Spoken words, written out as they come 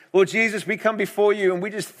Lord Jesus, we come before you and we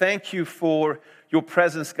just thank you for your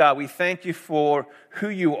presence, God. We thank you for who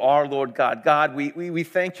you are, Lord God. God, we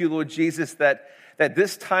thank you, Lord Jesus, that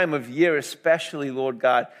this time of year especially, Lord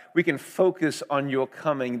God, we can focus on your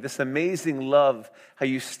coming, this amazing love, how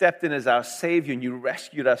you stepped in as our Savior and you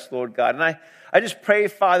rescued us, Lord God. And I just pray,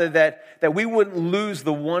 Father, that we wouldn't lose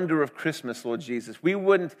the wonder of Christmas, Lord Jesus. We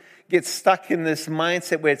wouldn't get stuck in this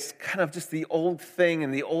mindset where it's kind of just the old thing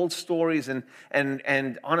and the old stories and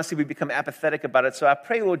honestly we become apathetic about it. So I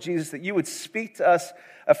pray, Lord Jesus, that you would speak to us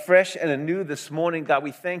afresh and anew this morning. God,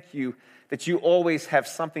 we thank you that you always have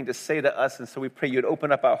something to say to us. And so we pray you'd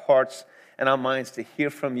open up our hearts and our minds to hear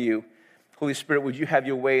from you. Holy Spirit, would you have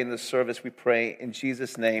your way in this service, we pray. In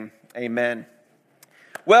Jesus' name, amen.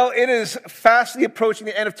 Well, it is fastly approaching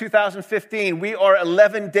the end of 2015. We are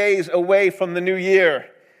 11 days away from the new year.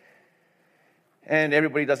 And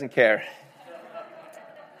everybody doesn't care.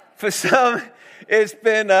 For some, it's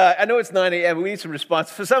been, I know it's 9 a.m., but we need some response.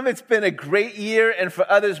 For some, it's been a great year, and for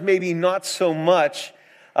others, maybe not so much.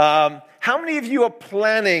 How many of you are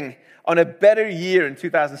planning on a better year in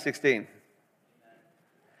 2016?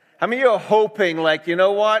 How many of you are hoping, like, you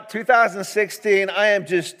know what, 2016, I am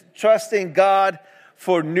just trusting God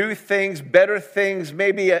for new things, better things,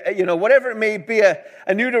 maybe, whatever it may be,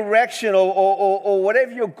 a new direction or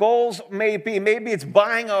whatever your goals may be. Maybe it's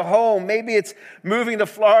buying a home. Maybe it's moving to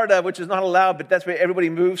Florida, which is not allowed, but that's where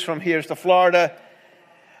everybody moves from here is to Florida.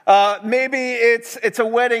 Maybe it's a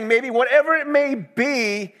wedding. Maybe whatever it may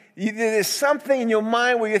be, there's something in your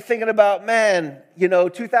mind where you're thinking about, man,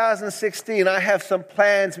 2016, I have some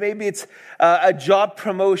plans. Maybe it's a job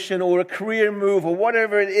promotion or a career move or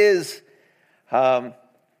whatever it is. But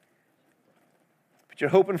you're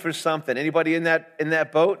hoping for something. Anybody in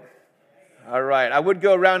that boat? All right. I would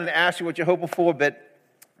go around and ask you what you're hoping for, but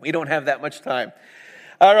we don't have that much time.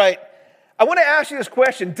 All right. I want to ask you this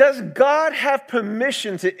question. Does God have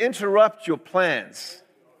permission to interrupt your plans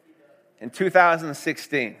in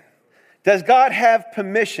 2016? Does God have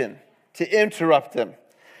permission to interrupt them?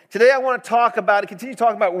 Today I want to continue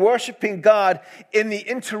talking about worshiping God in the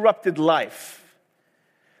interrupted life.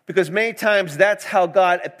 Because many times that's how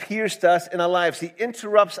God appears to us in our lives. He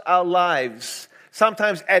interrupts our lives,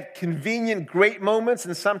 sometimes at convenient, great moments,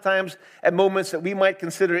 and sometimes at moments that we might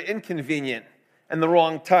consider inconvenient and the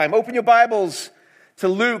wrong time. Open your Bibles to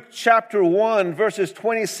Luke chapter 1, verses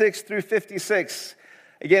 26 through 56.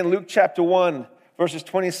 Again, Luke chapter 1, verses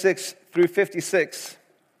 26 through 56.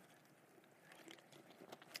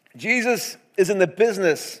 Jesus is in the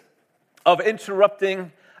business of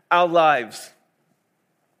interrupting our lives.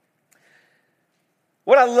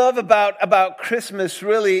 What I love about Christmas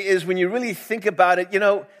really is when you really think about it,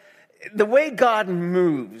 the way God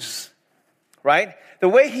moves, right? The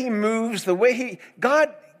way he moves,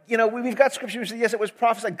 God, we've got scriptures, yes, it was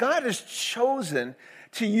prophesied. God has chosen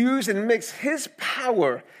to use and mix his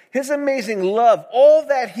power, his amazing love, all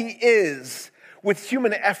that he is with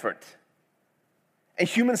human effort and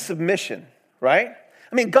human submission, right?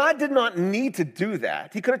 I mean, God did not need to do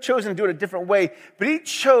that. He could have chosen to do it a different way, but he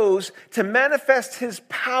chose to manifest his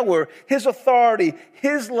power, his authority,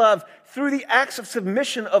 his love through the acts of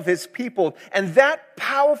submission of his people. And that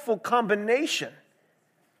powerful combination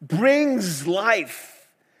brings life.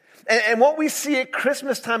 And what we see at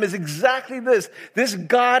Christmas time is exactly this. This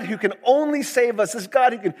God who can only save us, this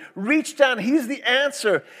God who can reach down, he's the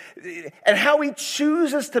answer. And how he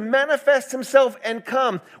chooses to manifest himself and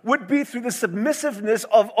come would be through the submissiveness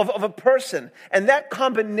of a person. And that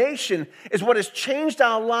combination is what has changed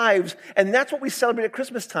our lives, and that's what we celebrate at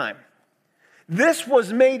Christmas time. This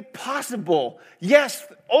was made possible, yes,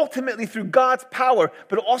 ultimately through God's power,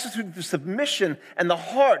 but also through the submission and the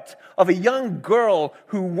heart of a young girl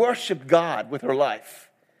who worshiped God with her life.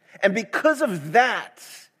 And because of that,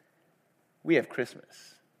 we have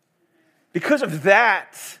Christmas. Because of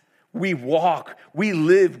that, we walk, we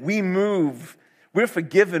live, we move, we're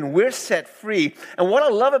forgiven, we're set free. And what I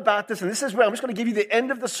love about this, and this is where I'm just going to give you the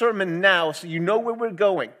end of the sermon now so you know where we're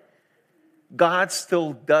going. God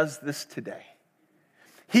still does this today.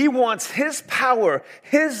 He wants his power,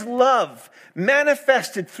 his love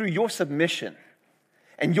manifested through your submission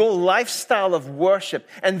and your lifestyle of worship.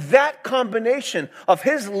 And that combination of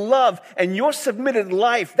his love and your submitted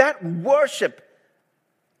life, that worship,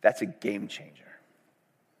 that's a game changer.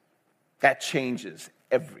 That changes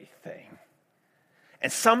everything.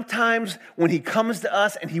 And sometimes when he comes to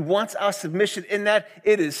us and he wants our submission in that,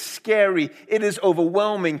 it is scary, it is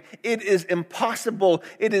overwhelming, it is impossible,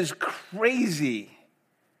 it is crazy.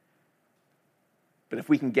 But if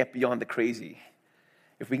we can get beyond the crazy,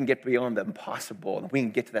 if we can get beyond the impossible, and we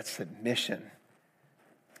can get to that submission,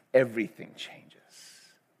 everything changes.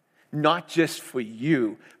 not just for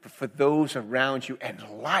you, but for those around you, and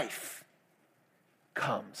life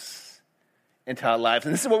comes into our lives.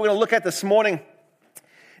 And this is what we're going to look at this morning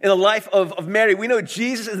in the life of Mary. We know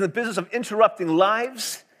Jesus is in the business of interrupting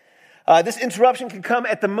lives. This interruption can come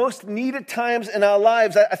at the most needed times in our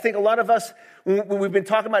lives. I think a lot of us, when we've been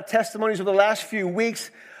talking about testimonies over the last few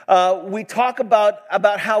weeks, we talk about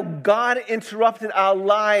how God interrupted our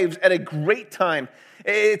lives at a great time.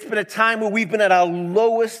 It's been a time where we've been at our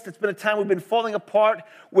lowest. It's been a time we've been falling apart,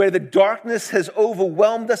 where the darkness has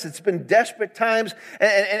overwhelmed us. It's been desperate times.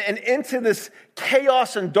 And into this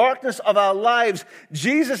chaos and darkness of our lives,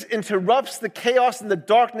 Jesus interrupts the chaos and the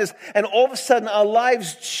darkness, and all of a sudden our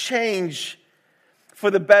lives change for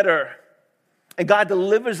the better. And God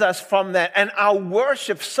delivers us from that. And our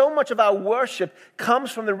worship, so much of our worship comes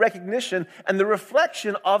from the recognition and the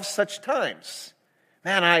reflection of such times.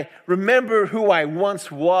 Man, I remember who I once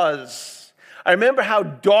was. I remember how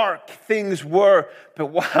dark things were. But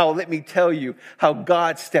wow, let me tell you how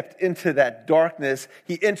God stepped into that darkness.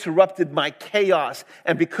 He interrupted my chaos.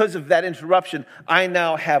 And because of that interruption, I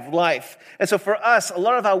now have life. And so for us, a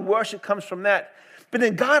lot of our worship comes from that. But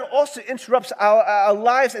then God also interrupts our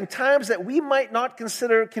lives in times that we might not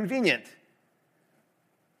consider convenient.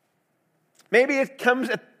 Maybe it comes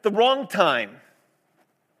at the wrong time.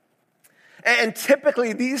 And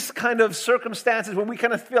typically these kind of circumstances when we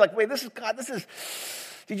kind of feel like, wait, this is God,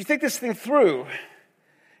 did you think this thing through?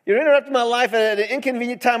 You're interrupting my life at an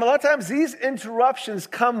inconvenient time. A lot of times these interruptions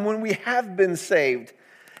come when we have been saved.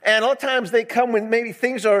 And a lot of times they come when maybe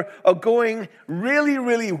things are going really,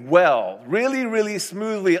 really well, really, really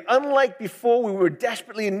smoothly. Unlike before, we were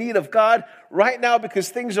desperately in need of God. Right now, because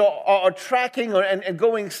things are tracking and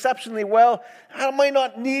going exceptionally well, I might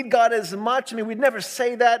not need God as much. I mean, we'd never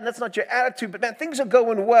say that, and that's not your attitude. But man, things are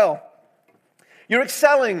going well. You're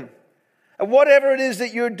excelling at whatever it is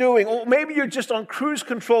that you're doing. Or maybe you're just on cruise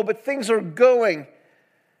control, but things are going.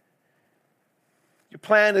 Your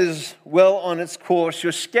plan is well on its course.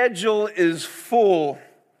 Your schedule is full.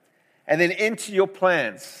 And then into your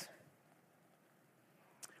plans.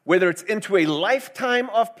 Whether it's into a lifetime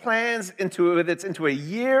of plans, whether it's into a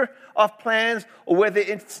year of plans, or whether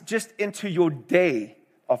it's just into your day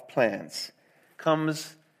of plans,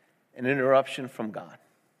 comes an interruption from God.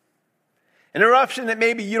 An interruption that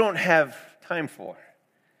maybe you don't have time for.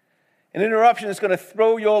 An interruption that's going to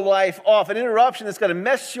throw your life off. An interruption that's going to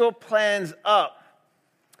mess your plans up.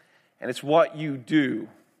 And it's what you do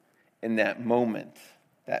in that moment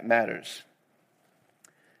that matters.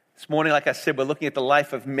 This morning, like I said, we're looking at the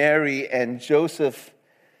life of Mary and Joseph.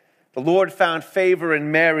 The Lord found favor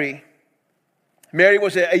in Mary. Mary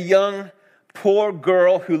was a young, poor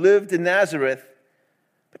girl who lived in Nazareth.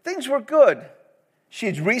 But things were good. She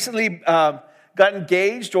had recently got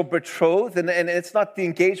engaged or betrothed, and it's not the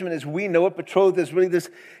engagement as we know it. Betrothed is really this,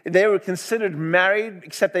 they were considered married,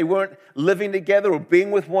 except they weren't living together or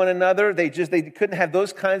being with one another. They couldn't have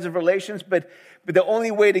those kinds of relations, but the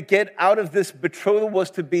only way to get out of this betrothal was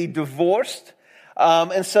to be divorced.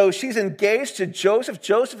 And so she's engaged to Joseph.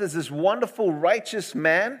 Joseph is this wonderful, righteous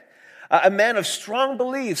man, a man of strong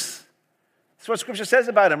beliefs. That's what Scripture says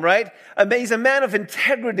about him, right? He's a man of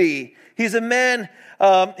integrity. He's a man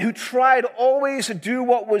who tried always to do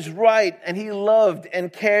what was right, and he loved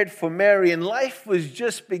and cared for Mary. And life was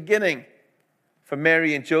just beginning for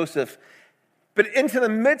Mary and Joseph. But into the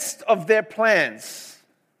midst of their plans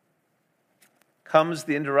comes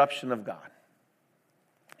the interruption of God.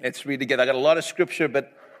 Let's read together. I got a lot of Scripture,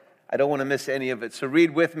 but I don't want to miss any of it. So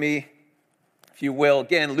read with me, if you will.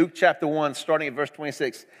 Again, Luke chapter 1, starting at verse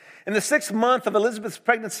 26. In the 6th month of Elizabeth's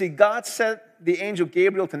pregnancy, God sent the angel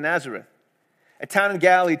Gabriel to Nazareth, a town in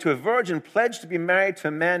Galilee, to a virgin pledged to be married to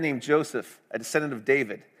a man named Joseph, a descendant of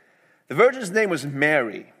David. The virgin's name was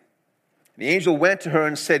Mary. The angel went to her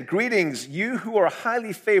and said, "Greetings, you who are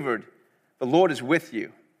highly favored, the Lord is with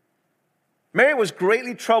you." Mary was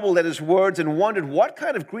greatly troubled at his words and wondered what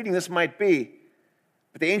kind of greeting this might be.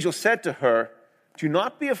 But the angel said to her, "Do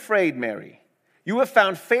not be afraid, Mary. You have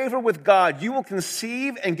found favor with God. You will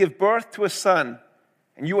conceive and give birth to a son,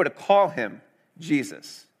 and you are to call him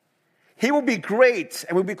Jesus. He will be great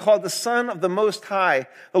and will be called the Son of the Most High.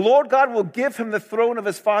 The Lord God will give him the throne of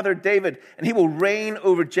his father David, and he will reign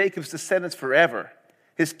over Jacob's descendants forever.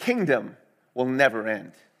 His kingdom will never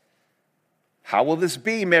end." "How will this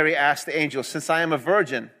be?" Mary asked the angel, "since I am a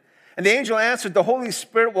virgin?" And the angel answered, "The Holy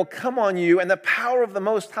Spirit will come on you, and the power of the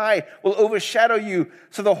Most High will overshadow you.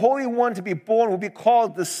 So the Holy One to be born will be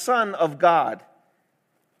called the Son of God.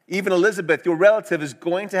 Even Elizabeth, your relative, is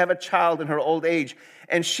going to have a child in her old age,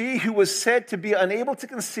 and she who was said to be unable to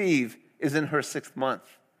conceive is in her 6th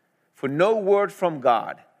month. For no word from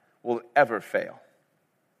God will ever fail.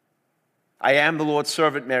 I am the Lord's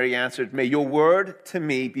servant, Mary answered. May your word to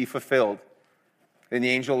me be fulfilled. Then the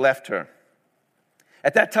angel left her.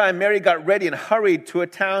 At that time, Mary got ready and hurried to a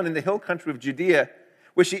town in the hill country of Judea,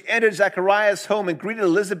 where she entered Zechariah's home and greeted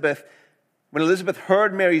Elizabeth. When Elizabeth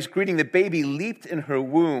heard Mary's greeting, the baby leaped in her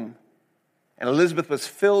womb. And Elizabeth was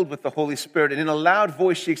filled with the Holy Spirit. And in a loud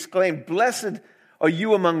voice she exclaimed, "Blessed are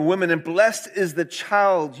you among women, and blessed is the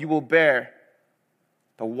child you will bear.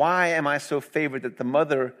 But why am I so favored that the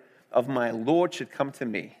mother of my Lord should come to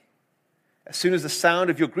me? As soon as the sound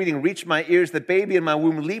of your greeting reached my ears, the baby in my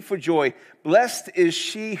womb leaped for joy. Blessed is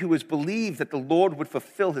she who has believed that the Lord would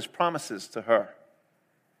fulfill his promises to her."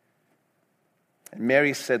 And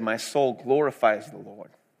Mary said, "My soul glorifies the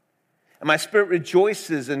Lord, and my spirit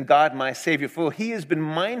rejoices in God my Savior, for he has been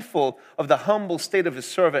mindful of the humble state of his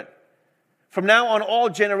servant. From now on, all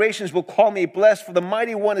generations will call me blessed, for the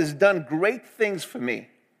Mighty One has done great things for me.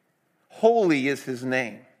 Holy is his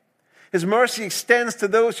name. His mercy extends to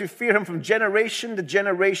those who fear him from generation to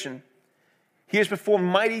generation. He has performed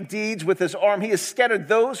mighty deeds with his arm. He has scattered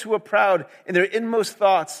those who are proud in their inmost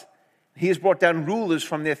thoughts. He has brought down rulers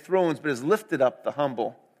from their thrones, but has lifted up the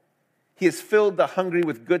humble. He has filled the hungry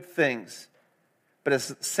with good things, but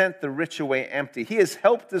has sent the rich away empty. He has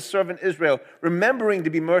helped his servant Israel, remembering to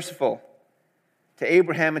be merciful to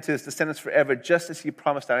Abraham and to his descendants forever, just as he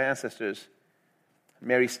promised our ancestors."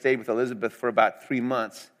 Mary stayed with Elizabeth for about 3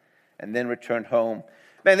 months and then returned home.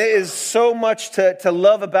 Man, there is so much to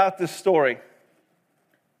love about this story.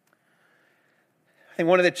 I think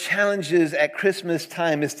one of the challenges at Christmas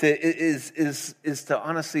time is to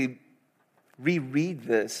honestly reread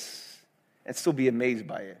this and still be amazed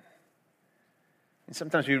by it. And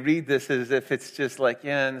sometimes we read this as if it's just like,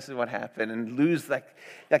 yeah, and this is what happened, and lose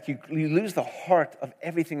you lose the heart of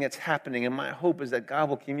everything that's happening. And my hope is that God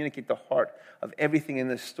will communicate the heart of everything in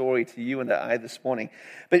this story to you and to I this morning.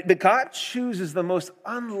 But God chooses the most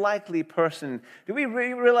unlikely person. Do we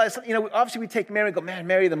realize, obviously we take Mary and go, man,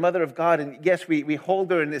 Mary, the mother of God, and yes, we hold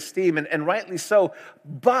her in esteem, and rightly so.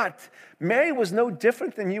 But Mary was no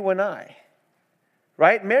different than you and I.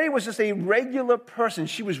 Right? Mary was just a regular person.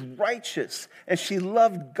 She was righteous and she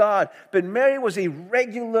loved God. But Mary was a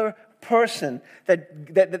regular person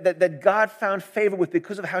that God found favor with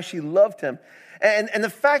because of how she loved him. And the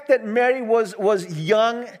fact that Mary was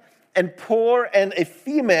young and poor and a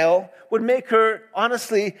female would make her,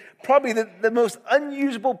 honestly, probably the most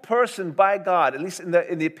unusable person by God, at least in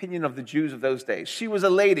the opinion of the Jews of those days. She was a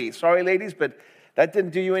lady. Sorry, ladies, but that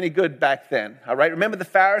didn't do you any good back then, all right? Remember the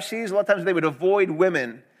Pharisees? A lot of times they would avoid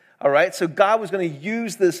women, all right? So God was going to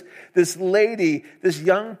use this lady, this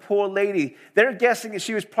young, poor lady. They're guessing that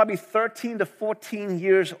she was probably 13 to 14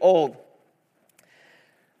 years old.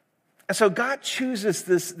 And so God chooses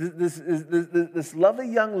this lovely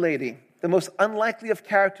young lady, the most unlikely of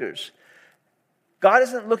characters. God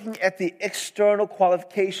isn't looking at the external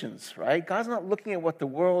qualifications, right? God's not looking at what the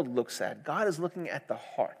world looks at. God is looking at the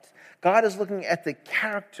heart. God is looking at the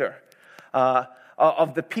character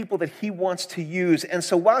of the people that he wants to use. And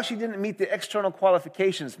so while she didn't meet the external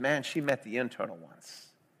qualifications, man, she met the internal ones.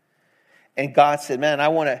 And God said, man, I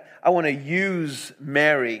want to use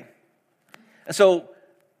Mary. And so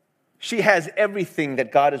she has everything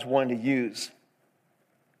that God is wanting to use.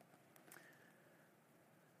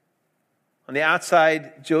 On the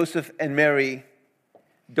outside, Joseph and Mary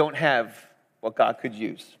don't have what God could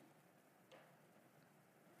use.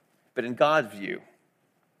 But in God's view,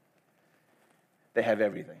 they have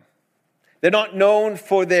everything. They're not known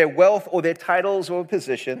for their wealth or their titles or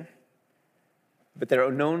position, but they're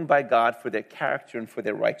known by God for their character and for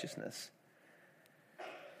their righteousness.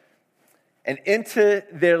 And into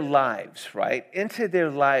their lives, right? Into their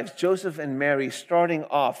lives, Joseph and Mary starting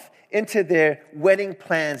off, into their wedding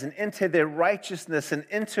plans and into their righteousness and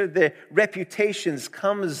into their reputations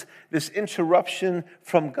comes this interruption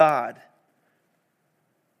from God.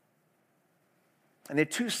 And there are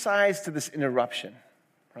two sides to this interruption,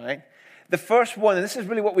 right? The first one, and this is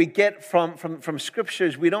really what we get from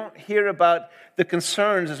scriptures, we don't hear about the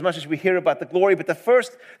concerns as much as we hear about the glory. But the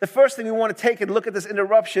first thing we want to take and look at this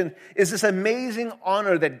interruption is this amazing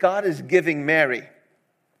honor that God is giving Mary.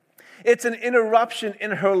 It's an interruption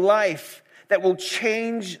in her life that will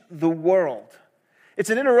change the world. It's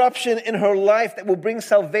an interruption in her life that will bring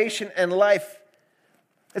salvation and life.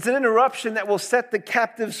 It's an interruption that will set the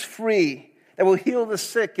captives free, that will heal the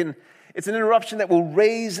sick, and it's an interruption that will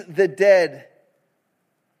raise the dead.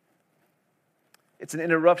 It's an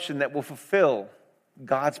interruption that will fulfill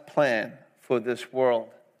God's plan for this world.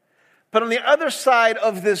 But on the other side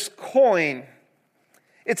of this coin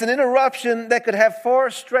It's an interruption that could have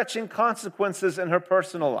far-stretching consequences in her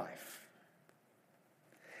personal life.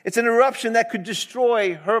 It's an interruption that could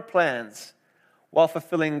destroy her plans while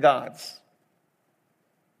fulfilling God's.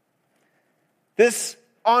 This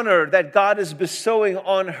honor that God is bestowing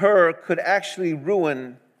on her could actually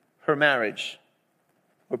ruin her marriage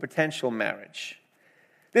or potential marriage.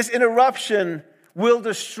 This interruption will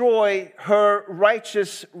destroy her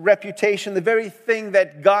righteous reputation. The very thing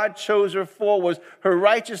that God chose her for was her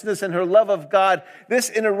righteousness and her love of God. This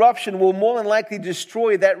interruption will more than likely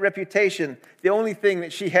destroy that reputation, the only thing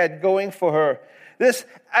that she had going for her. This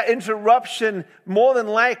interruption more than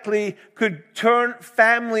likely could turn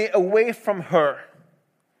family away from her.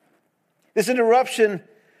 This interruption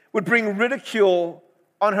would bring ridicule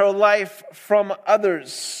on her life from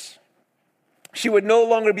others. She would no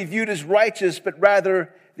longer be viewed as righteous, but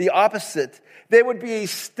rather the opposite. There would be a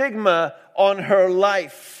stigma on her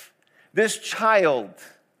life. This child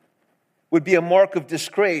would be a mark of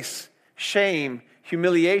disgrace, shame,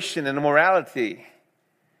 humiliation, and immorality.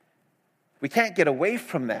 We can't get away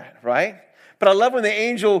from that, right? But I love when the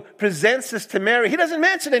angel presents this to Mary. He doesn't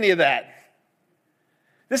mention any of that.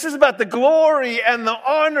 This is about the glory and the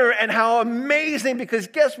honor and how amazing, because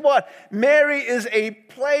guess what? Mary is a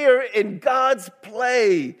player in God's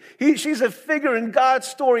play. She's a figure in God's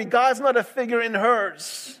story. God's not a figure in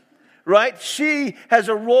hers, right? She has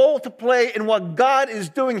a role to play in what God is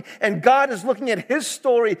doing, and God is looking at his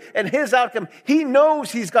story and his outcome. He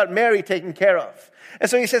knows he's got Mary taken care of. And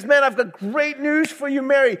so he says, man, I've got great news for you,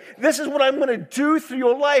 Mary. This is what I'm going to do through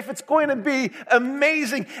your life. It's going to be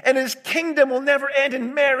amazing. And his kingdom will never end.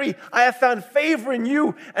 And Mary, I have found favor in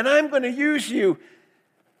you, and I'm going to use you.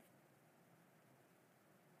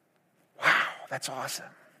 Wow, that's awesome.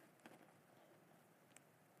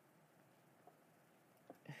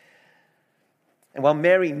 And while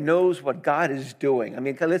Mary knows what God is doing, I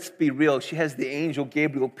mean, let's be real. She has the angel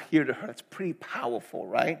Gabriel appear to her. That's pretty powerful,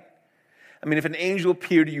 right? I mean, if an angel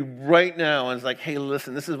appeared to you right now and was like, hey,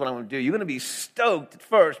 listen, this is what I'm going to do. You're going to be stoked at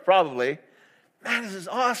first, probably. Man, this is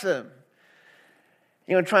awesome.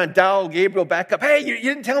 You're going to try and dial Gabriel back up. Hey, you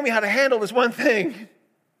didn't tell me how to handle this one thing.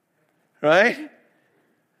 Right?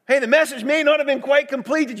 Hey, the message may not have been quite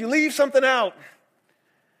complete. Did you leave something out?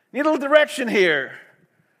 Need a little direction here.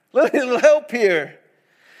 A little help here.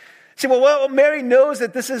 See, well, Mary knows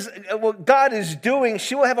that this is what God is doing.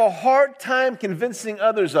 She will have a hard time convincing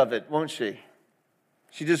others of it, won't she?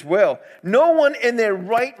 She just will. No one in their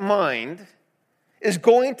right mind is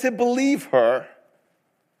going to believe her.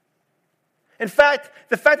 In fact,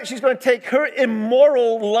 the fact that she's going to take her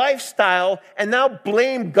immoral lifestyle and now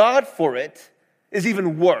blame God for it is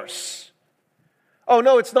even worse. Oh,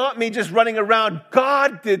 no, it's not me just running around.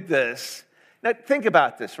 God did this. Now, think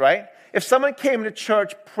about this, right? If someone came to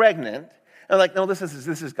church pregnant, and like, no, this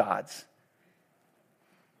is God's.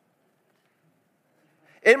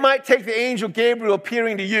 It might take the angel Gabriel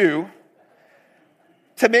appearing to you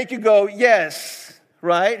to make you go, yes,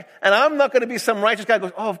 right? And I'm not going to be some righteous guy who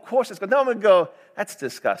goes, oh, of course it's God. No, I'm going to go, that's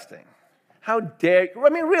disgusting. How dare you? I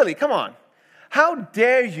mean, really, come on. How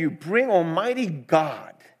dare you bring Almighty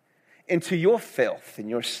God into your filth and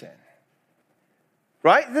your sin?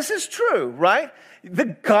 Right? This is true, right? The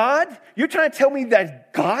God, you're trying to tell me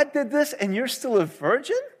that God did this and you're still a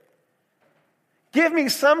virgin? Give me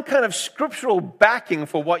some kind of scriptural backing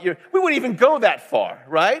for what we wouldn't even go that far,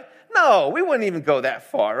 right? No, we wouldn't even go that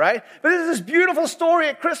far, right? But there's this beautiful story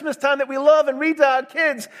at Christmas time that we love and read to our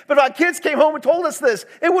kids. But if our kids came home and told us this,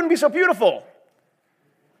 it wouldn't be so beautiful.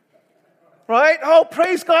 Right? Oh,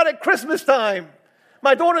 praise God at Christmas time.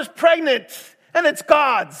 My daughter's pregnant and it's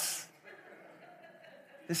God's.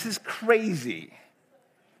 This is crazy.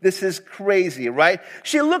 This is crazy, right?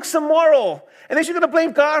 She looks immoral, and then she's going to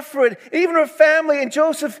blame God for it. And even her family and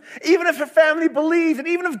Joseph, even if her family believed, and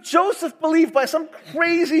even if Joseph believed by some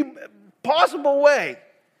crazy possible way,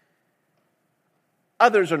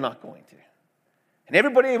 others are not going to. And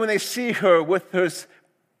everybody, when they see her with her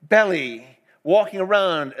belly walking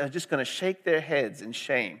around, are just going to shake their heads in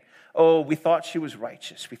shame. Oh, we thought she was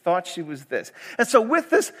righteous. We thought she was this. And so with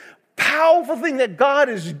this powerful thing that God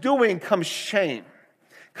is doing comes shame,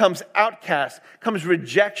 comes outcast, comes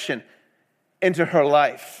rejection into her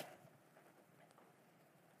life.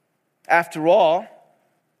 After all,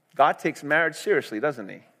 God takes marriage seriously, doesn't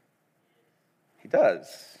he? He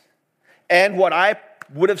does. And what I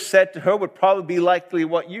would have said to her would probably be likely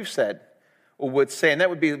what you said or would say. And that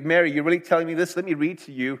would be, Mary, you're really telling me this? Let me read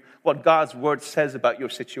to you what God's word says about your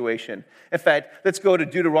situation. In fact, let's go to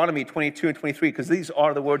Deuteronomy 22 and 23, because these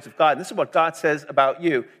are the words of God. This is what God says about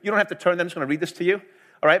you. You don't have to turn them. I'm just going to read this to you.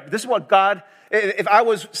 All right? This is what God, if I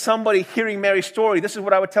was somebody hearing Mary's story, this is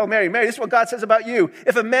what I would tell Mary. Mary, this is what God says about you.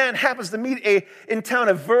 If a man happens to meet in town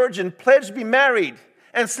a virgin pledged to be married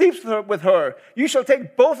and sleeps with her, you shall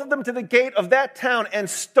take both of them to the gate of that town and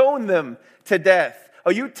stone them to death.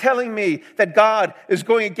 Are you telling me that God is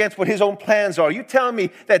going against what his own plans are? Are you telling me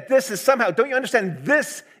that this is somehow, don't you understand?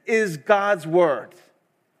 This is God's word.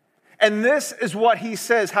 And this is what he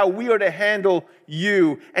says, how we are to handle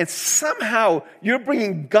you. And somehow you're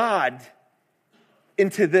bringing God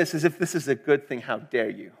into this as if this is a good thing. How dare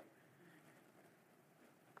you?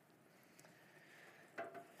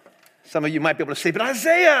 Some of you might be able to say, but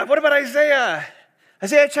Isaiah, what about Isaiah?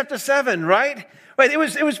 Isaiah chapter 7, right? Right, it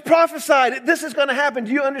was prophesied, this is going to happen.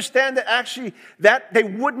 Do you understand that actually that they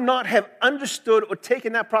would not have understood or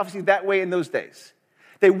taken that prophecy that way in those days?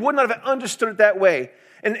 They would not have understood it that way.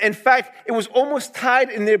 And in fact, it was almost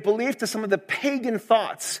tied in their belief to some of the pagan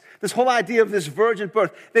thoughts. This whole idea of this virgin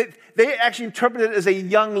birth. They actually interpreted it as a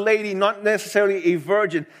young lady, not necessarily a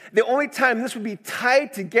virgin. The only time this would be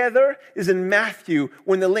tied together is in Matthew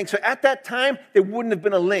when the link. So at that time, there wouldn't have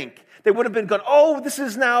been a link. They would have been gone, oh, this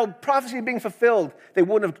is now prophecy being fulfilled. They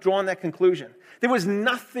wouldn't have drawn that conclusion. There was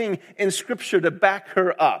nothing in Scripture to back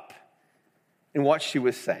her up in what she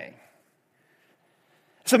was saying.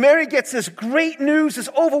 So Mary gets this great news, this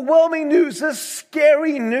overwhelming news, this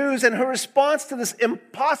scary news, and her response to this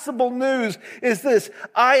impossible news is this: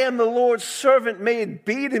 I am the Lord's servant, may it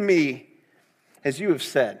be to me as you have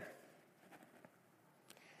said.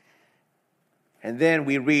 And then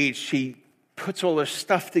we read she puts all her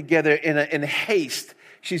stuff together in haste.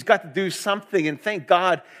 She's got to do something, and thank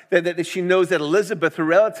God that she knows that Elizabeth, her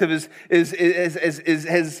relative, is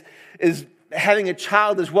having a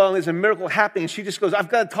child as well, and there's a miracle happening. And she just goes, I've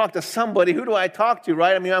got to talk to somebody. Who do I talk to,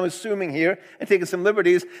 right? I mean, I'm assuming here and taking some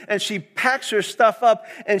liberties. And she packs her stuff up,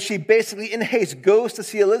 and she basically, in haste, goes to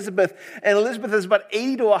see Elizabeth. And Elizabeth is about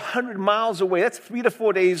 80 to 100 miles away. That's 3 to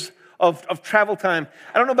 4 days of travel time.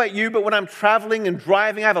 I don't know about you, but when I'm traveling and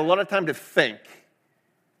driving, I have a lot of time to think,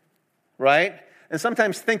 right? And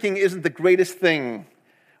sometimes thinking isn't the greatest thing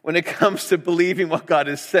when it comes to believing what God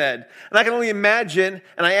has said. And I can only imagine,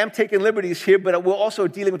 and I am taking liberties here, but we're also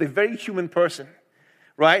dealing with a very human person,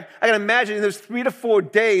 right? I can imagine in those 3 to 4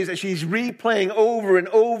 days as she's replaying over and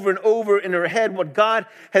over and over in her head what God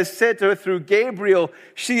has said to her through Gabriel.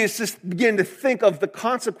 She is just beginning to think of the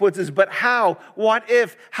consequences, but how? What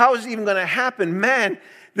if? How is it even going to happen? Man,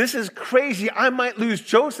 this is crazy. I might lose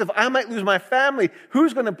Joseph. I might lose my family.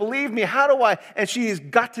 Who's going to believe me? How do I? And she has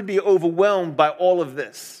got to be overwhelmed by all of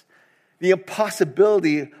this. The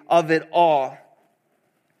impossibility of it all.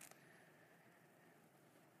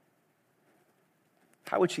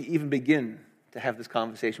 How would she even begin to have this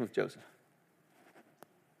conversation with Joseph?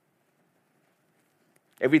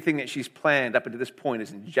 Everything that she's planned up until this point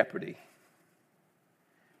is in jeopardy.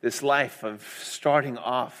 This life of starting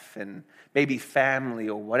off and maybe family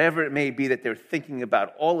or whatever it may be that they're thinking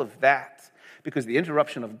about, all of that, because the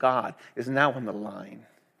interruption of God is now on the line.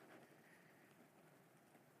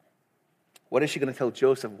 What is she going to tell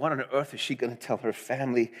Joseph? What on earth is she going to tell her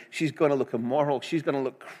family? She's going to look immoral. She's going to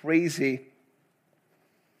look crazy.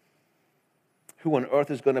 Who on earth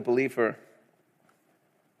is going to believe her?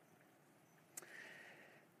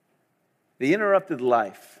 The interrupted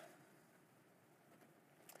life,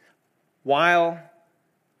 while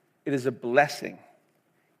it is a blessing,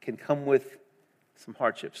 can come with some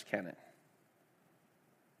hardships, can it?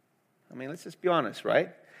 I mean, let's just be honest, right?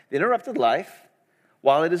 The interrupted life,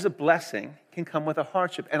 while it is a blessing, can come with a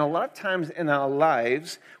hardship. And a lot of times in our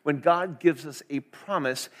lives, when God gives us a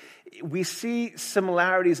promise, we see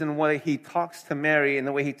similarities in the way he talks to Mary and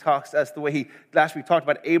the way he talks to us, the way last week talked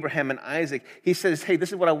about Abraham and Isaac. He says, hey, this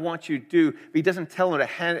is what I want you to do. But he doesn't tell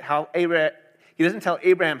he doesn't tell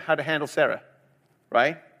Abraham how to handle Sarah,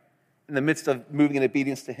 right? In the midst of moving in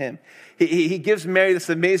obedience to him. He gives Mary this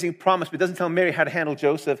amazing promise, but doesn't tell Mary how to handle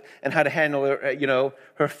Joseph and how to handle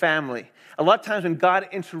her family. A lot of times when God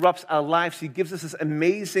interrupts our lives, he gives us this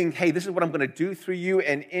amazing, hey, this is what I'm going to do through you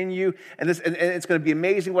and in you, and it's going to be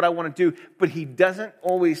amazing what I want to do, but he doesn't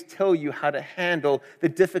always tell you how to handle the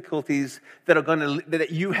difficulties that are going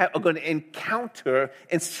to encounter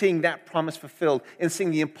in seeing that promise fulfilled, in seeing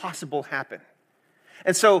the impossible happen.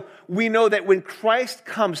 And so we know that when Christ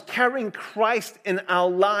comes, carrying Christ in our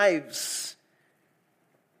lives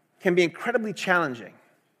can be incredibly challenging.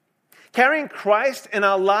 Carrying Christ in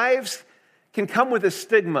our lives can come with a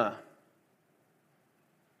stigma,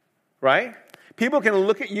 right? People can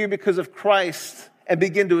look at you because of Christ and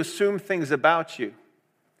begin to assume things about you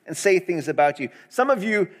and say things about you. Some of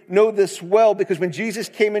you know this well because when Jesus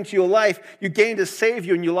came into your life, you gained a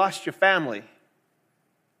Savior and you lost your family.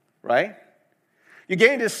 right? You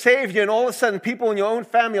gain to Savior, and all of a sudden people in your own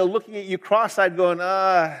family are looking at you cross-eyed going,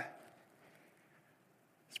 this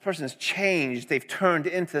person has changed. They've turned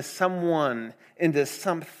into someone, into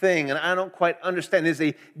something, and I don't quite understand. There's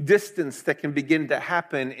a distance that can begin to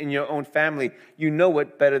happen in your own family. You know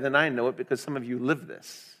it better than I know it because some of you live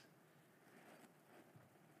this.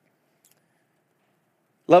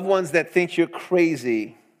 Loved ones that think you're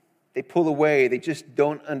crazy, they pull away. They just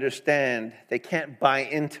don't understand. They can't buy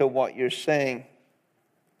into what you're saying.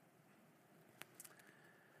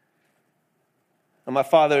 And my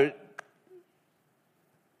father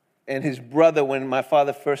and his brother, when my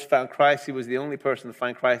father first found Christ, he was the only person to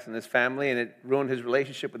find Christ in his family, and it ruined his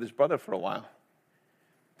relationship with his brother for a while.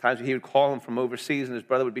 Times when he would call him from overseas, and his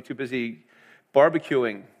brother would be too busy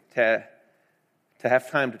barbecuing to have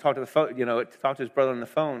time to talk to the phone, to talk to his brother on the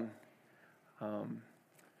phone.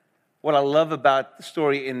 What I love about the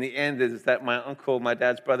story in the end is that my uncle, my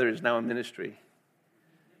dad's brother, is now in ministry.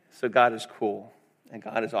 So God is cool, and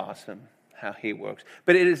God is awesome how he works.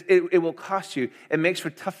 But it will cost you. It makes for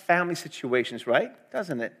tough family situations, right?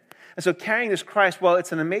 Doesn't it? And so carrying this Christ, well,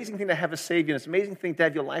 it's an amazing thing to have a Savior. It's an amazing thing to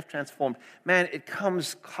have your life transformed. Man, it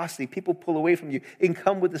comes costly. People pull away from you. It can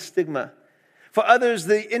come with a stigma. For others,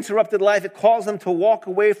 the interrupted life, it calls them to walk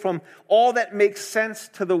away from all that makes sense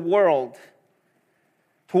to the world.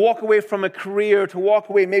 To walk away from a career, to walk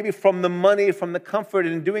away maybe from the money, from the comfort.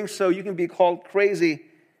 And in doing so, you can be called crazy.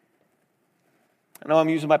 I know I'm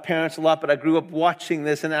using my parents a lot, but I grew up watching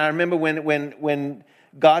this. And I remember when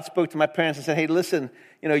God spoke to my parents and said, hey, listen,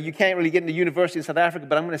 you can't really get into university in South Africa,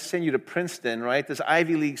 but I'm going to send you to Princeton, right? This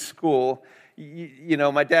Ivy League school.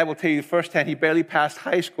 My dad will tell you firsthand he barely passed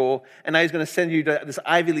high school, and now he's going to send you to this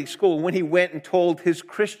Ivy League school. When he went and told his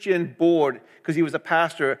Christian board, because he was a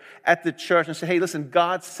pastor at the church, and said, hey, listen,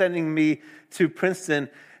 God's sending me to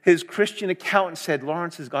Princeton, his Christian accountant said,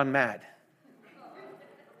 Lawrence has gone mad.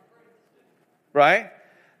 Right?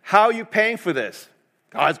 How are you paying for this?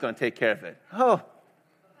 God's going to take care of it. Oh,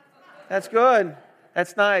 that's good.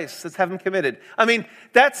 That's nice. Let's have him committed. I mean,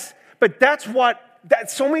 that's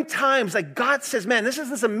so many times, like God says, man, this is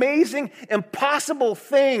this amazing, impossible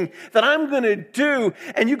thing that I'm going to do.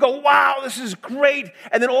 And you go, wow, this is great.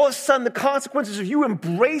 And then all of a sudden, the consequences of you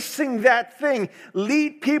embracing that thing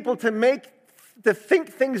lead people to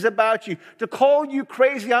think things about you, to call you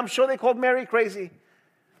crazy. I'm sure they called Mary crazy.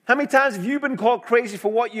 How many times have you been called crazy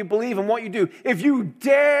for what you believe and what you do? If you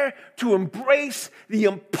dare to embrace the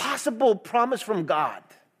impossible promise from God,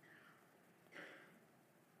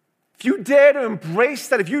 if you dare to embrace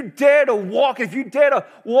that, if you dare to walk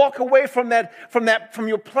away from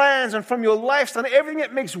your plans and from your lifestyle, everything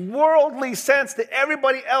that makes worldly sense to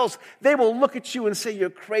everybody else, they will look at you and say you're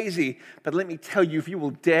crazy. But let me tell you, if you will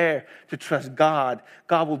dare to trust God,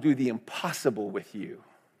 God will do the impossible with you.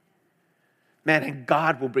 Man, and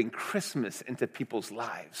God will bring Christmas into people's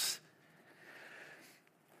lives.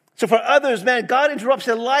 So for others, man, God interrupts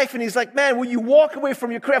their life and he's like, man, will you walk away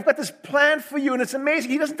from your career? I've got this plan for you and it's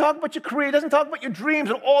amazing. He doesn't talk about your career. He doesn't talk about your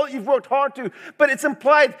dreams and all that you've worked hard to. But it's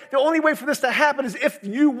implied the only way for this to happen is if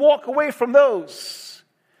you walk away from those.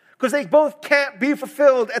 Because they both can't be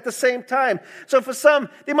fulfilled at the same time. So for some,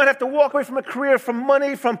 they might have to walk away from a career, from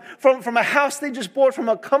money, from a house they just bought, from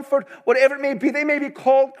a comfort, whatever it may be. They may be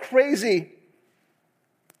called crazy.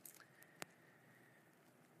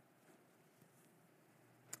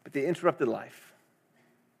 The interrupted life,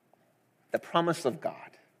 the promise of God,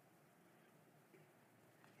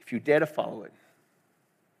 if you dare to follow it,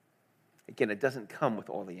 again, it doesn't come with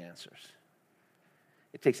all the answers.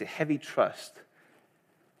 It takes a heavy trust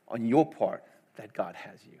on your part that God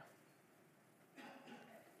has you.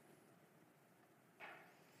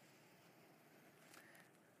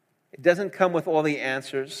 It doesn't come with all the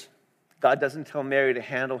answers. God doesn't tell Mary to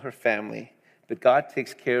handle her family, but God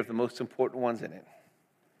takes care of the most important ones in it.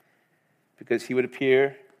 Because he would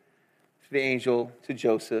appear to the angel to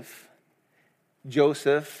Joseph.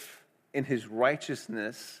 Joseph, in his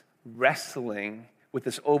righteousness, wrestling with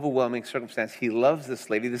this overwhelming circumstance. He loves this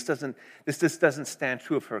lady. This doesn't stand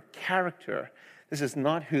true of her character. This is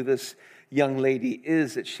not who this young lady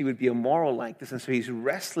is, that she would be immoral like this. And so he's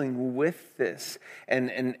wrestling with this.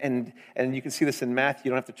 And you can see this in Matthew. You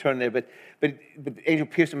don't have to turn there. But the angel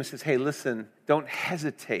appears to him and says, hey, listen, don't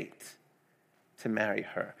hesitate to marry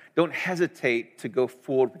her. Don't hesitate to go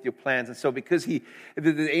forward with your plans. And so because the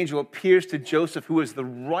angel appears to Joseph, who has the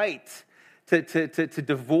right to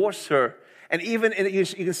divorce her, and even you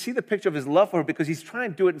can see the picture of his love for her because he's trying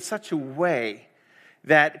to do it in such a way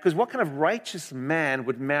that, because what kind of righteous man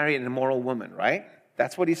would marry an immoral woman, right?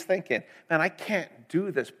 That's what he's thinking. Man, I can't do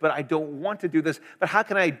this, but I don't want to do this. But how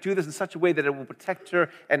can I do this in such a way that it will protect her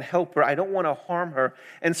and help her? I don't want to harm her.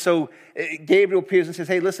 And so Gabriel appears and says,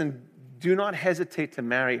 hey, listen, do not hesitate to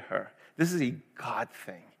marry her. This is a God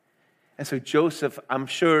thing. And so Joseph, I'm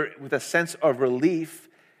sure, with a sense of relief,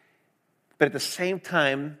 but at the same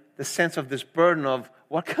time, the sense of this burden of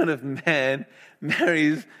what kind of man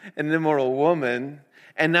marries an immoral woman?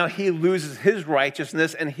 And now he loses his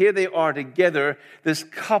righteousness, and here they are together, this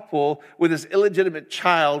couple with this illegitimate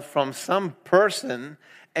child from some person,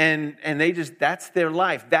 and they just, that's their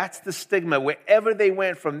life. That's the stigma. Wherever they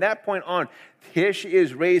went from that point on, here she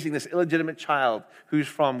is raising this illegitimate child who's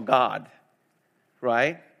from God,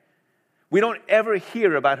 right? We don't ever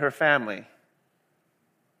hear about her family,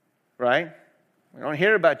 right? We don't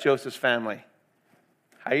hear about Joseph's family.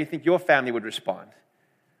 How do you think your family would respond?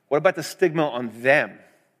 What about the stigma on them?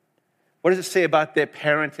 What does it say about their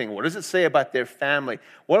parenting? What does it say about their family?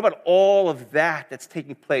 What about all of that that's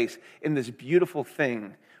taking place in this beautiful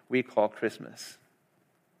thing we call Christmas?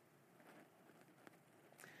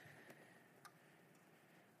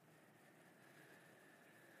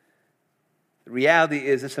 The reality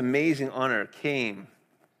is this amazing honor came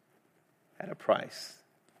at a price.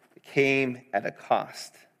 It came at a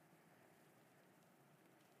cost.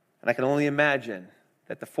 And I can only imagine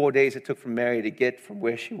that the 4 days it took for Mary to get from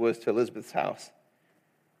where she was to Elizabeth's house,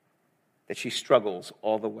 that she struggles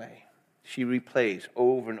all the way. She replays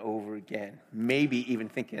over and over again, maybe even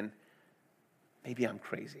thinking, maybe I'm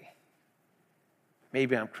crazy.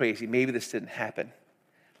 Maybe I'm crazy. Maybe this didn't happen.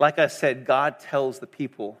 Like I said, God tells the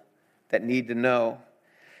people that need to know.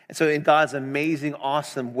 And so in God's amazing,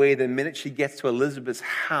 awesome way, the minute she gets to Elizabeth's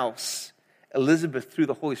house, Elizabeth, through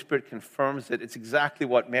the Holy Spirit, confirms it. It's exactly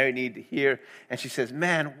what Mary needed to hear. And she says,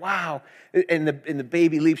 man, wow. And the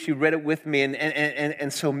baby leaps. She read it with me.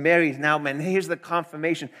 And so Mary's now, man, here's the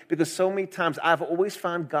confirmation. Because so many times I've always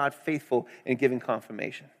found God faithful in giving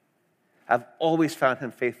confirmation. I've always found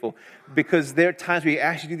him faithful, because there are times where you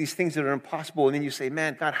actually do these things that are impossible, and then you say,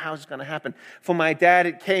 man, God, how's this going to happen? For my dad,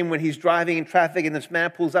 it came when he's driving in traffic, and this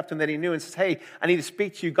man pulls up to him that he knew and says, hey, I need to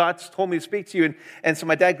speak to you. God's told me to speak to you. And so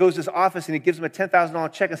my dad goes to his office, and he gives him a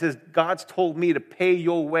 $10,000 check and says, God's told me to pay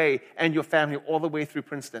your way and your family all the way through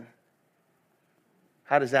Princeton.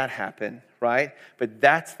 How does that happen, right? But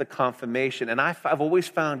that's the confirmation. And I've always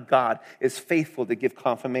found God is faithful to give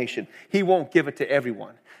confirmation. He won't give it to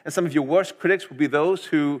everyone. And some of your worst critics will be those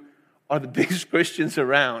who are the biggest Christians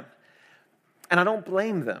around. And I don't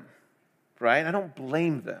blame them, right? I don't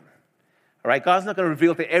blame them, all right? God's not going to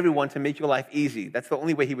reveal to everyone to make your life easy. That's the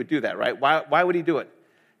only way he would do that, right? Why would he do it?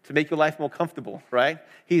 To make your life more comfortable, right?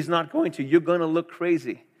 He's not going to. You're going to look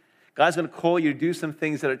crazy. God's going to call you to do some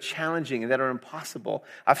things that are challenging and that are impossible.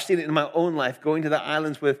 I've seen it in my own life, going to the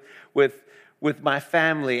islands with my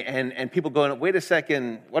family, and people going, wait a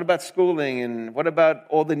second, what about schooling? And what about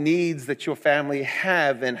all the needs that your family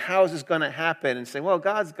have? And how is this going to happen? And say, well,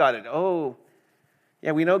 God's got it. Oh,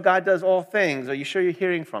 yeah, we know God does all things. Are you sure you're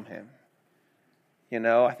hearing from him? You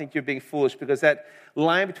know, I think you're being foolish, because that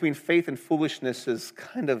line between faith and foolishness is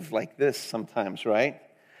kind of like this sometimes, right?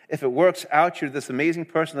 If it works out, you're this amazing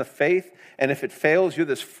person of faith, and if it fails, you're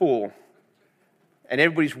this fool. And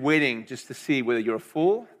everybody's waiting just to see whether you're a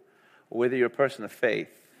fool or whether you're a person of faith.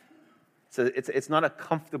 So it's not a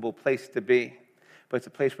comfortable place to be, but it's a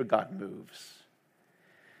place where God moves.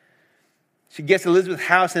 She gets to Elizabeth's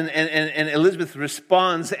house, and Elizabeth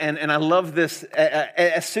responds, and I love this.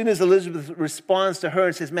 As soon as Elizabeth responds to her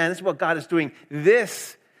and says, man, this is what God is doing,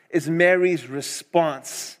 this is Mary's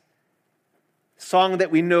response. Song that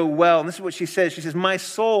we know well. And this is what she says. She says, my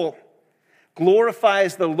soul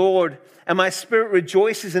glorifies the Lord, and my spirit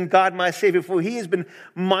rejoices in God my Savior, for he has been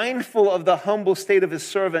mindful of the humble state of his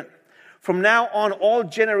servant. From now on, all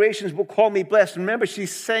generations will call me blessed. Remember,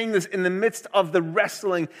 she's saying this in the midst of the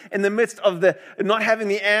wrestling, in the midst of the not having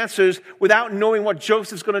the answers, without knowing what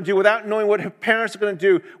Joseph's going to do, without knowing what her parents are going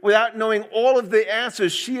to do, without knowing all of the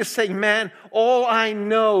answers. She is saying, man, all I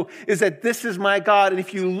know is that this is my God. And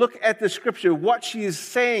if you look at the scripture, what she is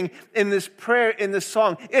saying in this prayer, in this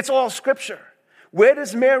song, it's all scripture. Where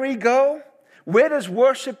does Mary go? Where does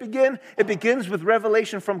worship begin? It begins with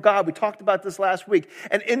revelation from God. We talked about this last week.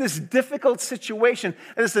 And in this difficult situation,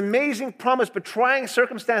 and this amazing promise, but trying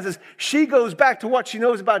circumstances, she goes back to what she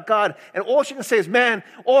knows about God. And all she can say is, man,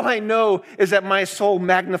 all I know is that my soul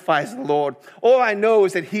magnifies the Lord. All I know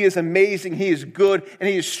is that he is amazing, he is good, and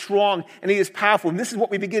he is strong, and he is powerful. And this is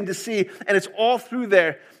what we begin to see. And it's all through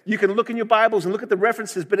there. You can look in your Bibles and look at the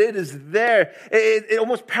references, but it is there. It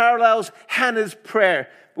almost parallels Hannah's prayer.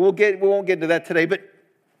 We won't get into that today, but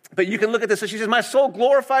But you can look at this. So she says, my soul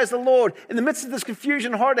glorifies the Lord. In the midst of this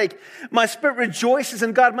confusion and heartache, my spirit rejoices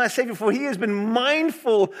in God, my Savior, for he has been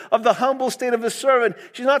mindful of the humble state of his servant.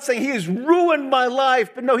 She's not saying he has ruined my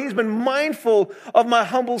life, but no, he's been mindful of my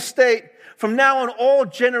humble state. From now on, all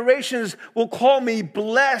generations will call me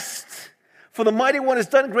blessed, for the Mighty One has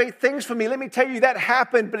done great things for me. Let me tell you, that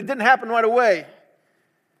happened, but it didn't happen right away.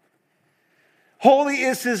 Holy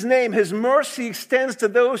is his name. His mercy extends to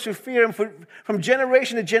those who fear him. From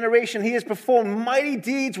generation to generation, he has performed mighty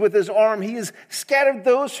deeds with his arm. He has scattered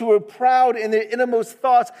those who are proud in their innermost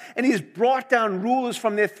thoughts, and he has brought down rulers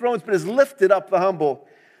from their thrones, but has lifted up the humble.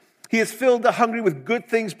 He has filled the hungry with good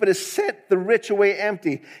things, but has sent the rich away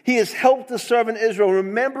empty. He has helped the servant Israel,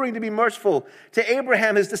 remembering to be merciful to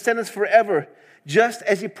Abraham, his descendants forever, just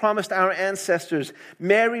as he promised our ancestors.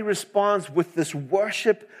 Mary responds with this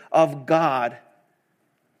worship of God,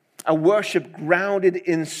 a worship grounded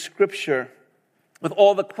in Scripture, with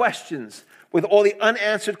all the questions, with all the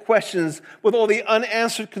unanswered questions, with all the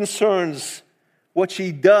unanswered concerns. What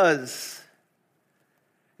she does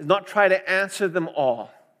is not try to answer them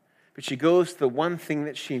all, but she goes to the one thing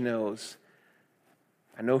that she knows.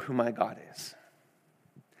 I know who my God is.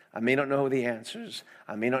 I may not know the answers.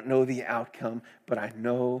 I may not know the outcome, but I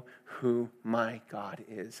know who my God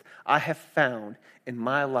is. I have found in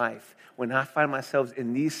my life, when I find myself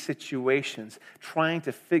in these situations, trying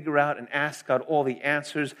to figure out and ask God all the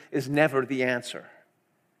answers is never the answer.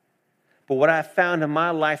 But what I've found in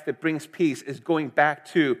my life that brings peace is going back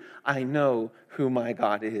to, I know who my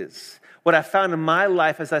God is. What I found in my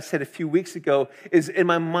life, as I said a few weeks ago, is in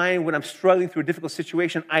my mind when I'm struggling through a difficult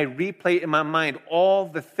situation, I replay in my mind all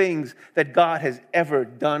the things that God has ever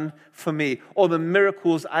done for me, all the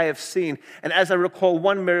miracles I have seen. And as I recall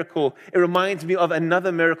one miracle, it reminds me of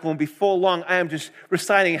another miracle. And before long, I am just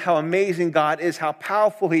reciting how amazing God is, how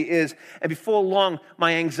powerful he is. And before long,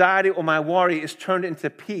 my anxiety or my worry is turned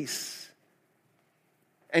into peace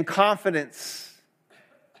and confidence.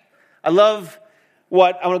 I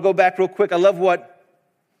want to go back real quick. Go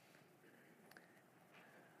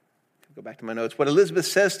back to my notes. What Elizabeth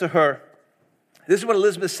says to her. This is what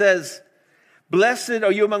Elizabeth says. Blessed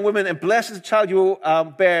are you among women, and blessed is the child you will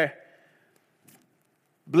bear.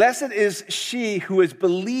 Blessed is she who has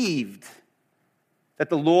believed that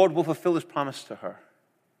the Lord will fulfill his promise to her.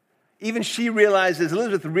 Even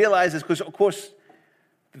Elizabeth realizes, because of course,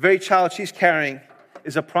 the very child she's carrying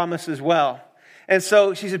is a promise as well. And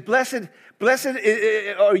so she said, blessed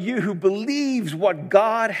are you who believes what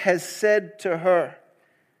God has said to her.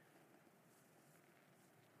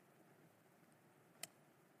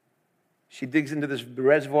 She digs into this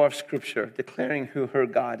reservoir of Scripture, declaring who her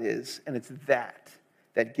God is, and it's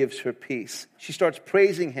that gives her peace. She starts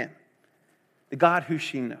praising him, the God who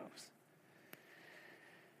she knows.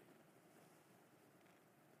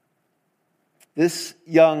 This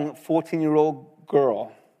young 14-year-old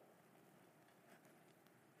girl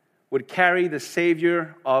would carry the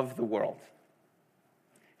Savior of the world.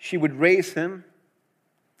 She would raise him.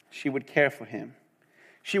 She would care for him.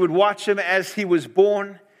 She would watch him as he was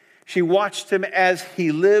born. She watched him as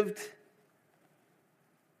he lived.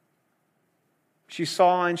 She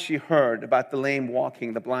saw and she heard about the lame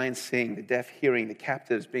walking, the blind seeing, the deaf hearing, the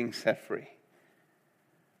captives being set free.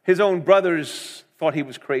 His own brothers thought he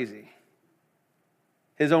was crazy.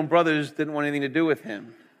 His own brothers didn't want anything to do with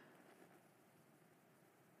him.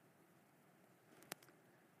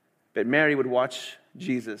 But Mary would watch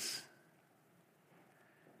Jesus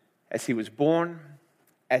as he was born,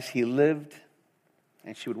 as he lived,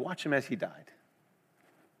 and she would watch him as he died.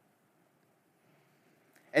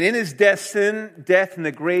 And in his death, sin, death, and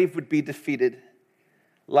the grave would be defeated.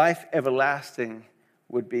 Life everlasting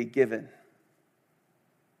would be given.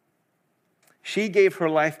 She gave her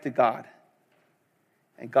life to God,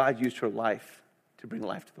 and God used her life to bring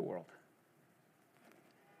life to the world.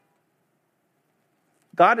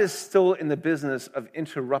 God is still in the business of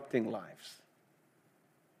interrupting lives.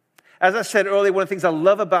 As I said earlier, one of the things I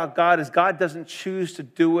love about God is God doesn't choose to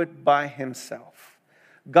do it by himself.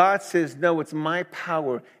 God says, no, it's my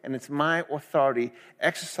power and it's my authority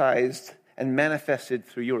exercised and manifested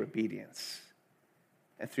through your obedience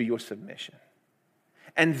and through your submission.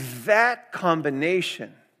 And that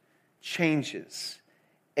combination changes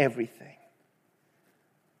everything.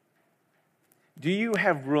 Do you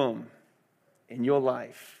have room in your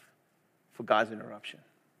life for God's interruption?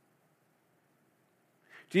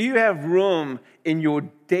 Do you have room in your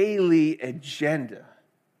daily agenda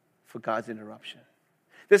for God's interruption?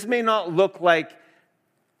 This may not look like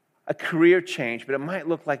a career change, but it might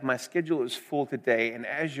look like my schedule is full today, and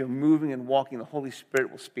as you're moving and walking, the Holy Spirit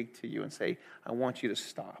will speak to you and say, I want you to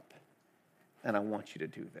stop and I want you to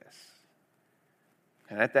do this.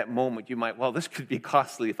 And at that moment, you might, well, this could be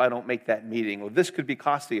costly if I don't make that meeting, or this could be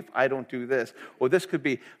costly if I don't do this, or this could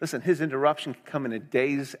be, listen, his interruption can come in a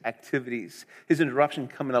day's activities. His interruption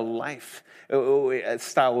can come in a life, or a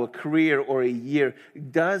style, or a career, or a year.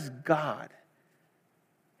 Does God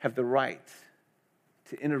have the right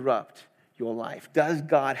to interrupt your life? Does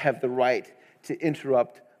God have the right to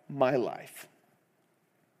interrupt my life?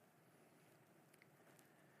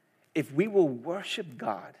 If we will worship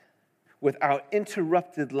God with our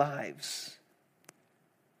interrupted lives,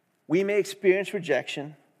 we may experience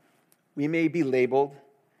rejection, we may be labeled,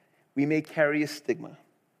 we may carry a stigma.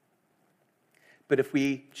 But if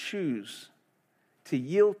we choose to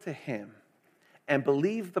yield to him and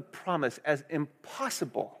believe the promise, as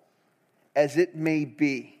impossible as it may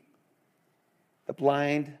be, the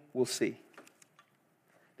blind will see,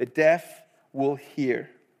 the deaf will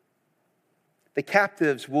hear, the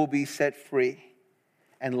captives will be set free,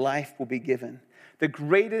 and life will be given. The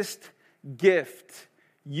greatest gift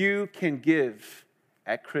you can give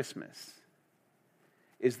at Christmas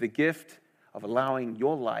is the gift of allowing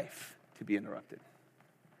your life to be interrupted.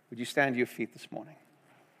 Would you stand to your feet this morning?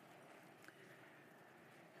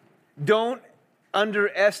 Don't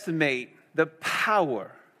underestimate the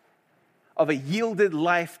power of a yielded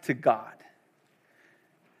life to God.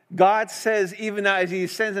 God says, even now as he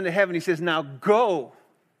ascends into heaven, he says, now go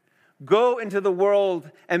into the world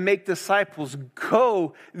and make disciples.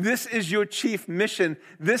 Go. This is your chief mission.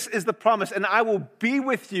 This is the promise. And I will be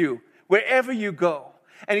with you wherever you go.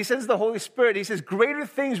 And he sends the Holy Spirit. He says, greater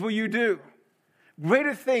things will you do.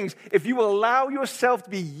 Greater things if you will allow yourself to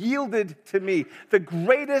be yielded to me. The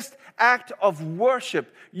greatest act of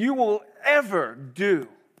worship you will ever do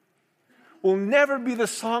will never be the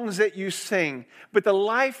songs that you sing, but the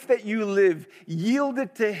life that you live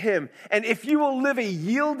yielded to him. And if you will live a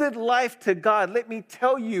yielded life to God, let me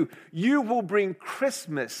tell you, you will bring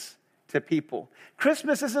Christmas to people.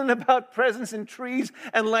 Christmas isn't about presents and trees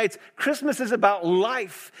and lights. Christmas is about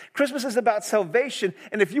life. Christmas is about salvation.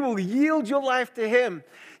 And if you will yield your life to him,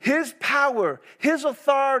 his power, his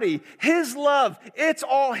authority, his love, it's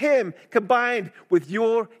all him combined with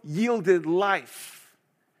your yielded life.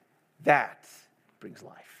 That brings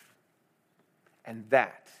life. And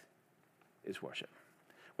that is worship.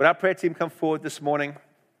 Would our prayer team come forward this morning?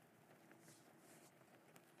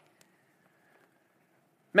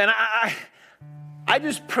 Man, I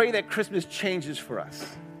just pray that Christmas changes for us.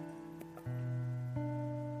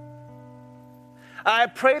 I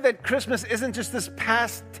pray that Christmas isn't just this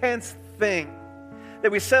past tense thing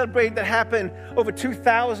that we celebrate that happened over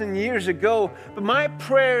 2,000 years ago. But my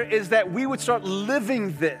prayer is that we would start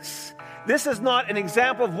living this. This is not an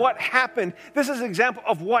example of what happened. This is an example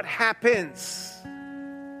of what happens.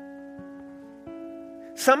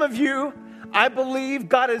 Some of you, I believe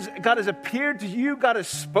God has appeared to you, God has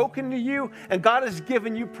spoken to you, and God has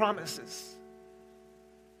given you promises.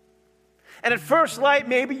 And at first light,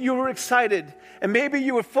 maybe you were excited, and maybe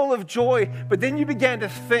you were full of joy, but then you began to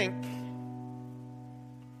think,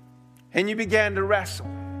 and you began to wrestle.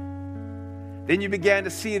 Then you began to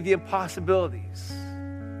see the impossibilities.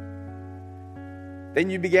 Then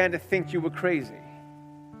you began to think you were crazy.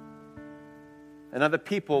 And other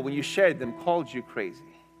people, when you shared them, called you crazy.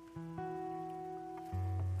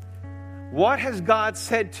 What has God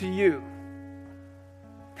said to you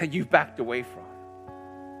that you've backed away from?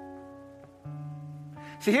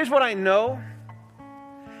 See, here's what I know.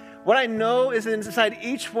 What I know is that inside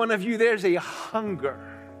each one of you, there's a hunger.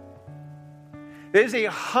 There's a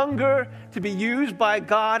hunger to be used by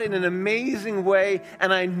God in an amazing way.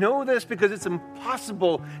 And I know this because it's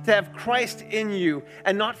impossible to have Christ in you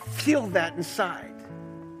and not feel that inside.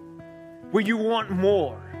 Where you want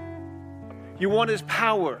more. You want his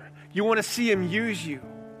power. You want to see him use you.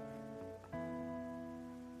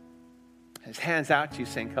 His hand's out to you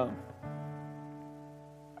saying, come.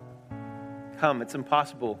 Come, it's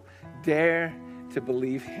impossible. Dare to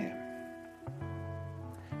believe him.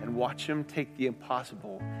 And watch him take the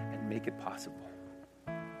impossible and make it possible.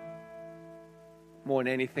 More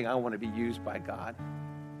than anything, I want to be used by God.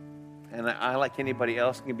 And I like anybody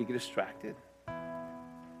else, can be distracted.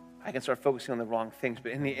 I can start focusing on the wrong things,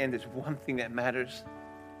 but in the end, there's one thing that matters.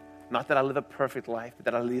 Not that I live a perfect life, but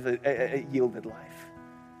that I live a yielded life.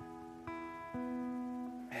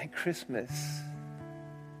 Man, Christmas,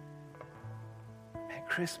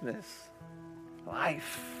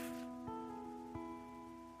 life.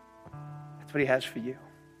 That's what he has for you.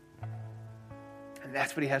 And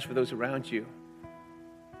that's what he has for those around you.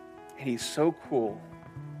 And he's so cool.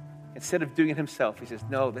 Instead of doing it himself, he says,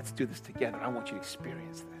 no, let's do this together. I want you to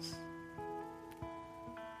experience this.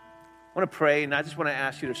 I want to pray, and I just want to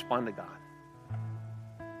ask you to respond to God.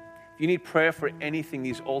 If you need prayer for anything,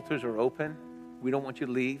 these altars are open. We don't want you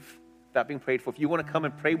to leave without being prayed for. If you want to come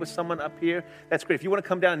and pray with someone up here, that's great. If you want to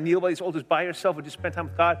come down and kneel by these altars by yourself or just spend time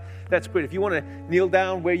with God, that's great. If you want to kneel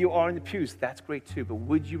down where you are in the pews, that's great too. But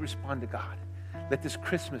would you respond to God? Let this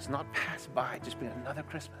Christmas not pass by, just be another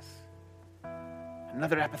Christmas,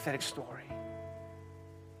 another apathetic story.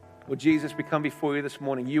 Well, Jesus, we come before you this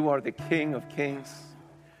morning. You are the King of Kings.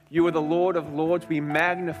 You are the Lord of Lords. We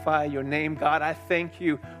magnify your name, God. I thank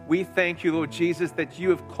you. We thank you, Lord Jesus, that you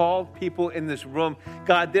have called people in this room.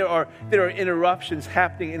 God, there are interruptions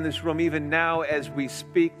happening in this room even now as we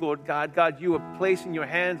speak, Lord God. God, you are placing your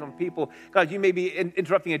hands on people. God, you may be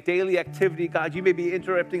interrupting a daily activity. God, you may be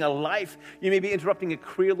interrupting a life. You may be interrupting a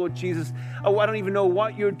career, Lord Jesus. Oh, I don't even know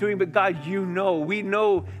what you're doing, but God, you know. We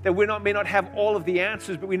know that may not have all of the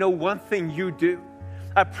answers, but we know one thing you do.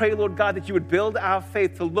 I pray, Lord God, that you would build our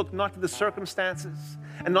faith to look not to the circumstances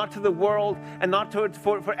and not to the world and not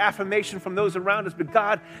for affirmation from those around us, but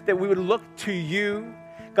God, that we would look to you.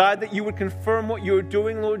 God, that you would confirm what you're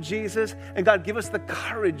doing, Lord Jesus. And God, give us the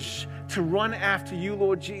courage to run after you,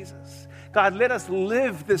 Lord Jesus. God, let us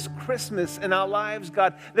live this Christmas in our lives,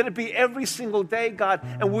 God. Let it be every single day, God.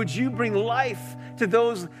 And would you bring life to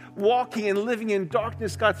those walking and living in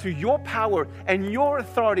darkness, God, through your power and your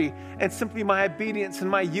authority and simply my obedience and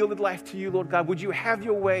my yielded life to you, Lord God. Would you have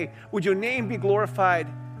your way? Would your name be glorified?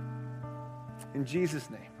 In Jesus'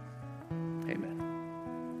 name.